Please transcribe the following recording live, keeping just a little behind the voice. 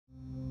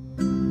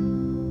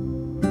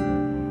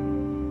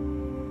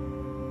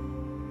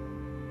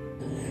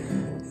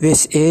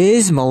This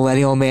is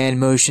Millennial Man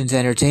Motions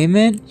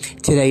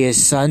Entertainment. Today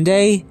is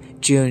Sunday,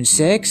 June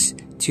 6,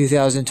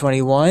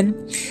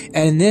 2021.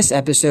 And in this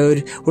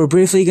episode, we're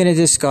briefly going to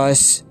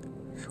discuss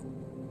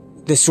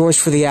the source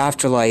for the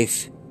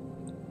afterlife.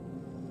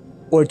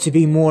 Or to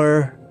be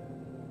more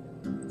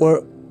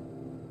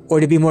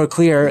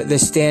clear,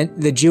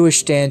 the Jewish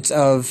stance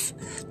of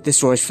the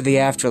source for the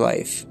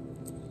afterlife.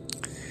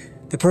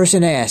 The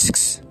person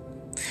asks,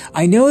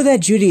 I know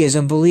that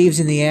Judaism believes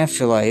in the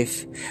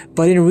afterlife,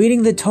 but in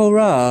reading the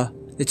Torah,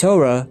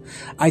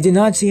 I did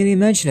not see any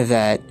mention of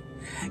that.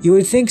 You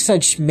would think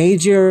such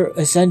major,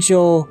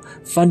 essential,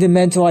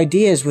 fundamental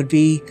ideas would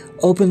be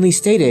openly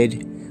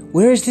stated.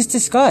 Where is this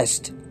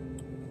discussed?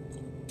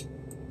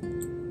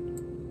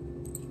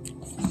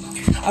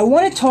 I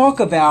want to talk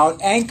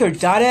about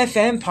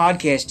Anchor.fm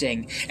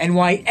podcasting and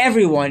why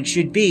everyone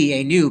should be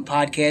a new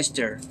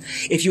podcaster.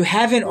 If you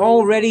haven't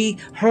already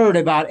heard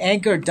about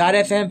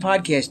Anchor.fm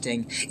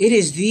podcasting, it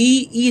is the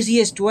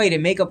easiest way to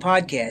make a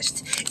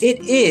podcast.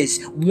 It is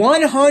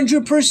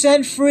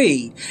 100%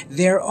 free.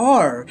 There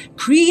are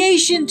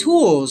creation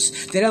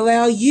tools that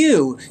allow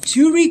you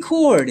to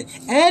record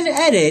and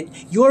edit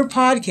your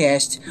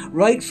podcast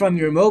right from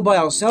your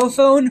mobile cell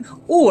phone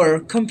or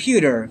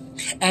computer.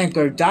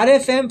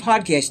 Anchor.fm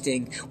podcasting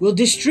will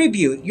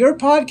distribute your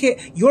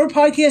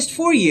podcast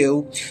for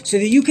you so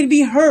that you can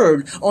be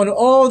heard on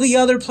all the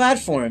other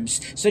platforms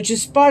such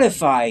as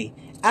Spotify,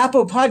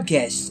 Apple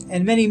Podcasts,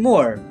 and many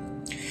more.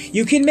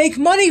 You can make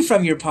money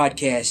from your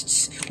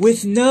podcasts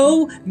with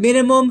no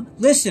minimum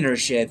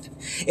listenership.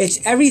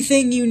 It's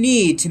everything you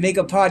need to make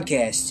a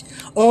podcast,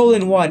 all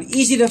in one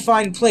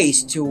easy-to-find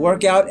place to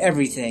work out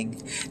everything.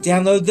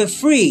 Download the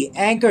free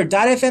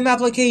Anchor.fm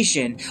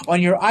application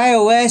on your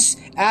iOS,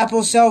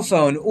 Apple cell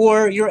phone,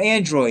 or your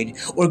Android,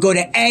 or go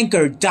to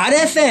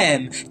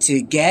Anchor.fm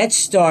to get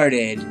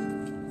started.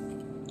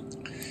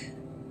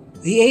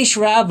 The Aish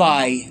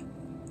Rabbi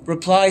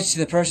replies to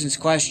the person's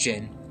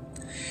question.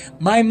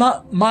 My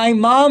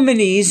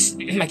Maimonides,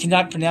 I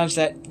cannot pronounce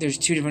that. There's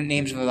two different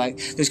names of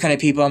those kind of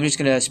people. I'm just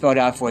going to spell it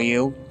out for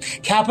you.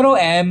 Capital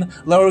M,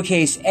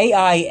 lowercase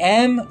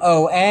Aimonides.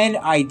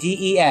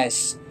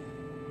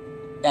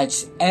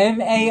 That's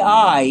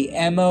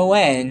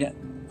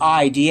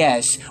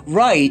Maimonides.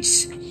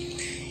 Writes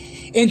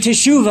in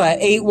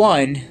Teshuvah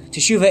 8:1,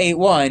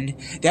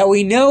 that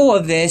we know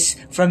of this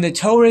from the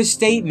Torah's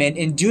statement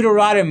in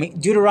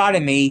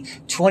Deuteronomy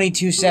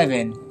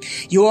 22:7.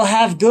 You will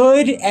have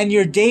good and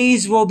your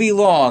days will be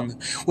long.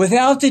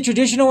 Without the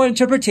traditional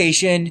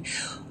interpretation,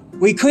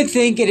 we could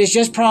think it is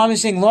just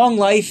promising long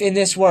life in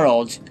this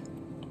world.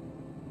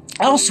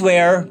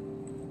 Elsewhere,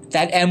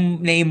 that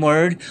M name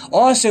word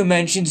also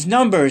mentions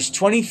Numbers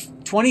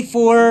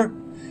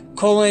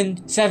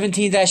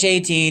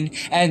 24:17-18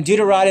 and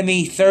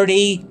Deuteronomy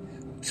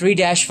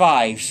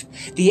 3-5.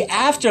 The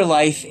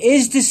afterlife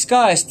is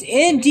discussed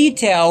in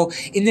detail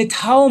in the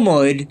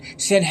Talmud,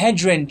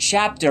 Sanhedrin,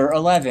 chapter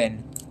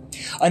 11.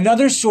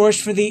 Another source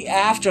for the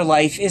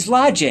afterlife is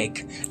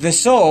logic. The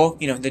soul,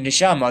 the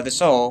neshama, the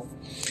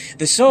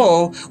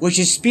soul, which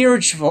is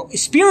spiritual,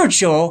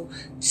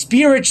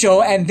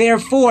 and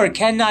therefore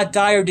cannot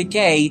die or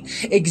decay,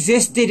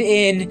 existed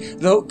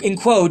in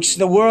quotes,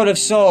 the world of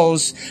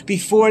souls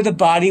before the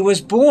body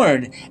was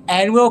born,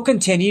 and will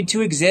continue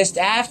to exist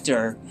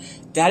after.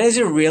 That is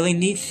a really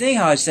neat thing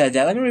how it said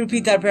that. Let me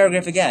repeat that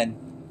paragraph again.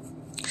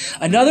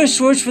 Another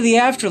source for the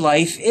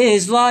afterlife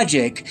is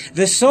logic.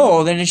 The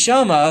soul, the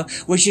neshama,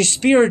 which is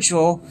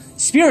spiritual,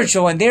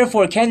 and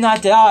therefore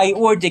cannot die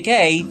or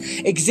decay,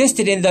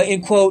 existed in the,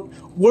 in quote,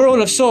 world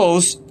of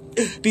souls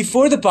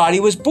before the body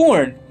was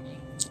born,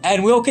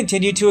 and will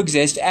continue to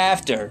exist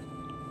after.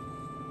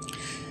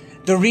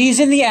 The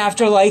reason the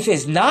afterlife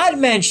is not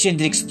mentioned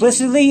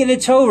explicitly in the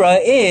Torah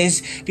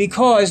is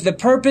because the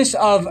purpose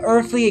of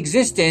earthly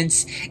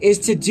existence is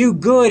to do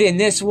good in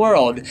this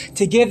world,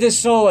 to give the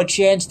soul a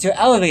chance to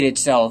elevate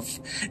itself.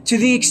 To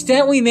the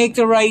extent we make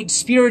the right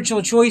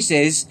spiritual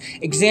choices,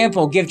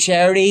 example, give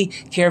charity,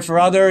 care for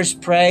others,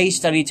 pray,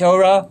 study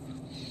Torah,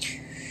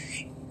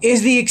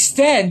 is the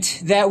extent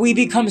that we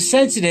become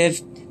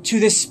sensitive to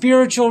the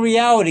spiritual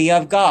reality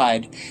of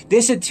God.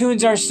 This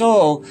attunes our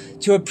soul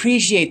to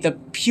appreciate the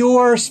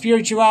pure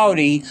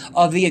spirituality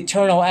of the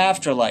eternal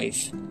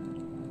afterlife.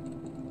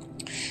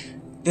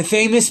 The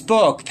famous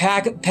book,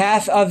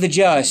 Path of the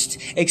Just,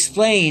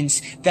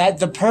 explains that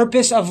the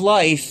purpose of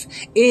life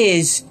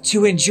is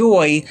to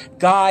enjoy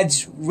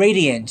God's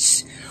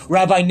radiance.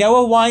 Rabbi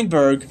Noah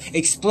Weinberg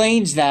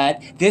explains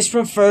that this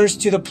refers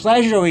to the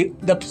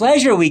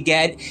pleasure we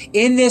get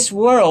in this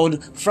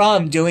world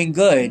from doing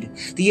good.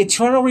 The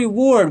eternal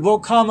reward will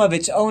come of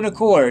its own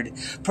accord,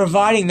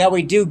 providing that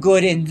we do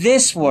good in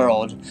this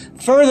world.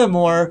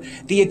 Furthermore,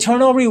 the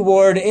eternal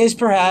reward is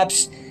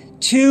perhaps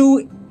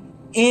too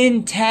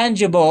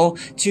intangible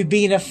to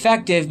be an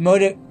effective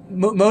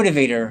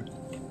motivator.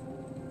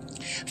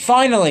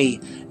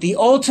 Finally, The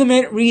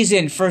ultimate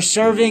reason for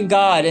serving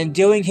God and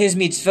doing His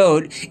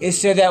mitzvot is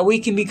so that we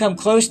can become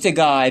close to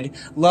God,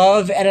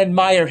 love and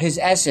admire His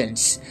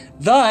essence.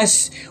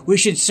 Thus, we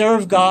should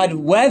serve God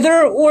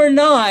whether or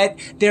not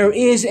there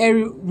is a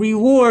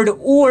reward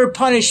or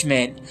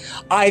punishment,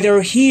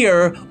 either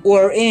here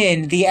or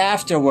in the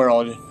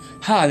afterworld.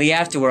 The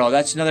afterworld.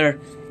 That's another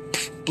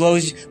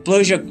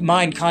blows your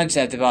mind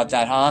concept about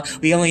that, huh?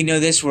 We only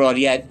know this world,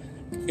 yet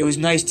it was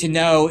nice to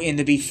know in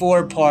the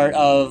before part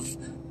of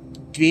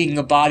being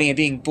a body and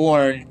being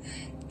born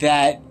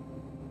that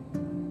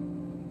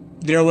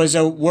there was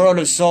a world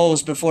of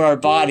souls before our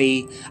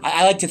body.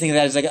 I like to think of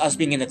that as like us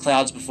being in the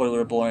clouds before we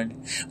were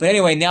born. But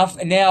anyway, now, so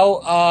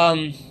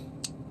I'm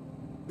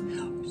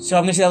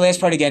going to say the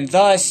last part again.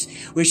 Thus,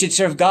 we should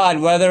serve God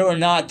whether or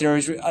not there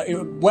is a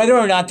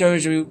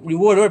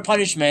reward or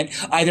punishment,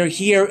 either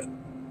here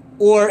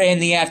or in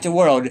the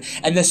afterworld.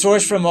 And the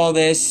source from all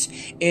this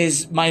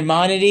is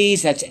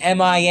Maimonides, that's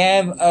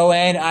Mimonids,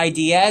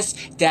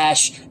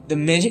 dash the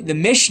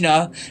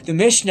Mishnah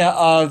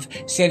of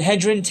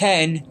Sanhedrin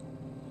 10,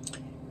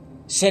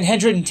 Mishnah,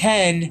 Sanhedrin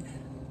 10,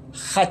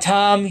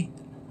 Khatam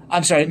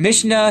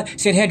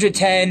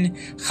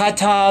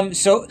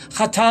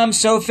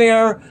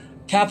Sofer,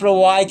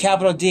 capital Y,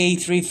 capital D,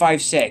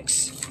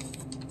 356.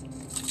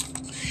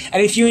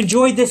 And if you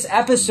enjoyed this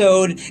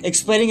episode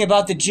explaining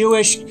about the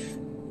Jewish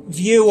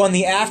view on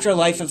the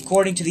afterlife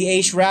according to the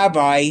Aish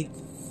Rabbi,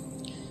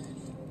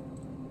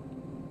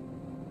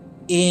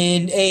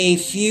 in a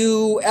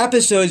few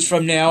episodes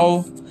from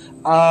now,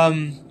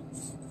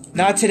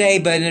 not today,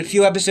 but in a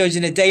few episodes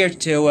in a day or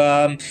two,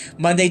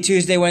 Monday,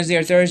 Tuesday, Wednesday,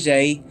 or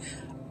Thursday,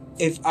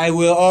 I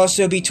will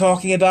also be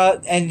talking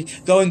about and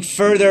going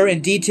further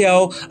in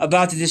detail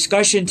about the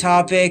discussion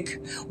topic,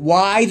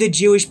 why the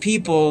Jewish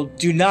people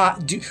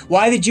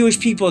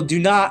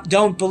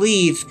don't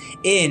believe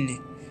in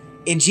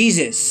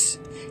Jesus.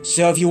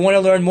 So if you want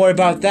to learn more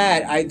about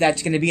that,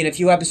 that's going to be in a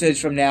few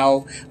episodes from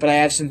now, but I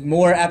have some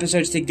more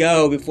episodes to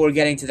go before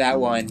getting to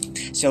that one.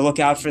 So look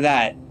out for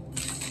that.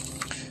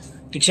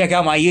 You can check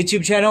out my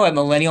YouTube channel at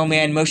Millennial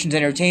Man Motions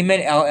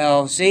Entertainment,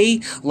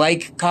 LLC.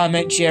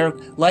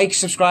 Like,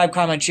 subscribe,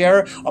 comment,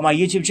 share on my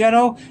YouTube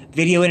channel.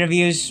 Video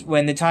interviews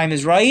when the time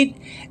is right.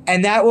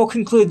 And that will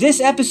conclude this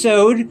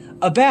episode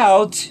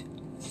about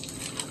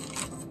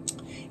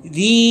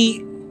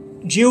the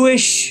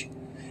Jewish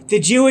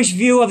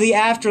view of the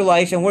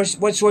afterlife and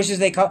what sources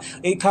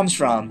it comes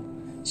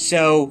from.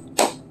 So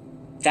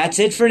that's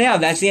it for now.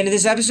 That's the end of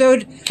this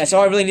episode. That's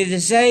all I really needed to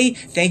say.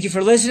 Thank you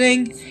for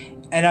listening.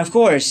 And of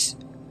course,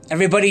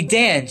 everybody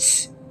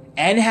dance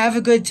and have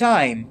a good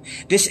time.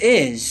 This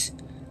is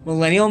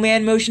Millennial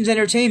Man Motions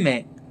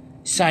Entertainment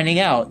signing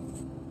out.